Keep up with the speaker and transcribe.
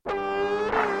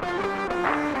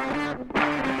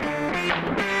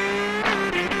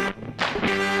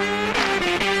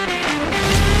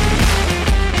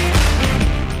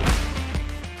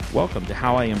welcome to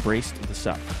How I Embraced the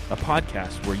Suck, a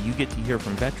podcast where you get to hear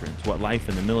from veterans what life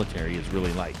in the military is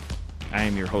really like. I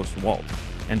am your host, Walt,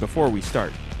 and before we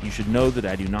start, you should know that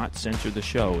I do not censor the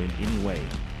show in any way.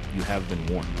 You have been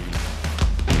warned.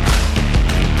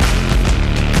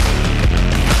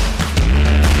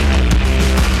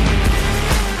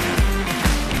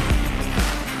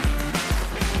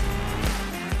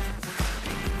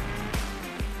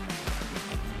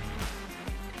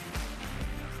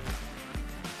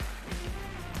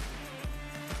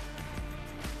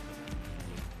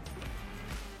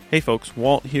 Hey folks,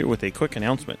 Walt here with a quick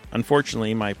announcement.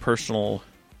 Unfortunately, my personal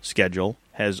schedule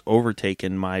has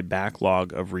overtaken my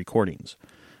backlog of recordings.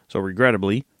 So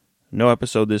regrettably, no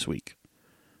episode this week.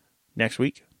 Next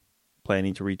week,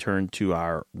 planning to return to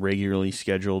our regularly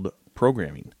scheduled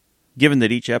programming. Given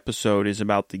that each episode is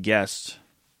about the guests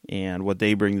and what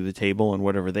they bring to the table and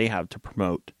whatever they have to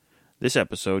promote, this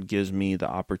episode gives me the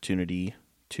opportunity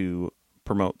to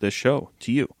promote this show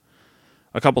to you.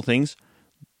 A couple things.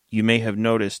 You may have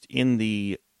noticed in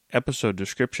the episode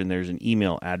description there's an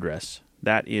email address.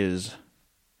 That is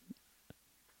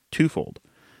twofold.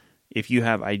 If you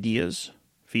have ideas,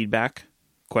 feedback,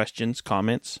 questions,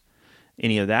 comments,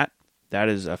 any of that, that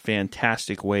is a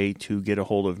fantastic way to get a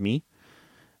hold of me.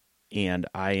 And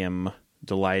I am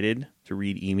delighted to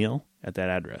read email at that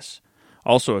address.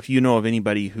 Also, if you know of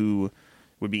anybody who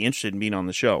would be interested in being on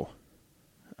the show,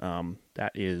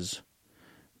 that is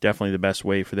definitely the best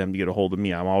way for them to get a hold of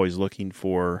me. I'm always looking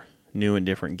for new and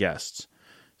different guests,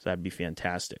 so that'd be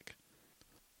fantastic.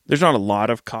 There's not a lot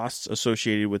of costs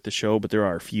associated with the show, but there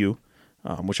are a few,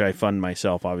 which I fund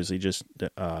myself, obviously. Just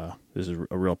this is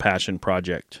a real passion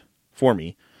project for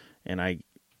me, and I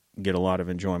get a lot of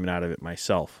enjoyment out of it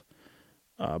myself.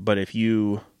 But if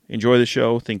you enjoy the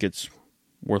show, think it's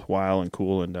worthwhile and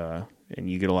cool, and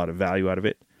you get a lot of value out of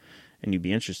it, and you'd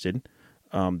be interested,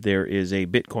 there is a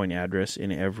Bitcoin address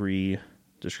in every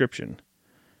description.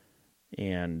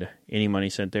 And any money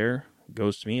sent there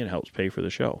goes to me and helps pay for the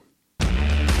show.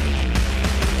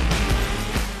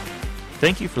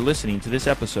 Thank you for listening to this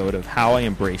episode of How I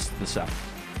Embraced the Suck.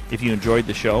 If you enjoyed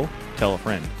the show, tell a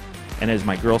friend. And as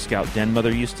my Girl Scout den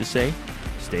mother used to say,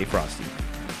 stay frosty.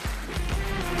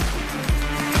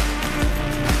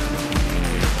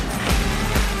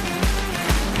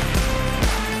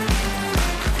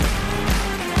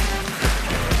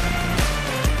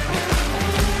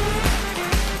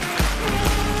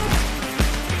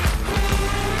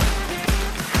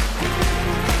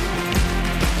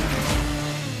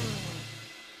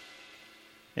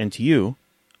 And to you,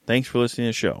 thanks for listening to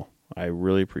the show. I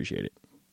really appreciate it.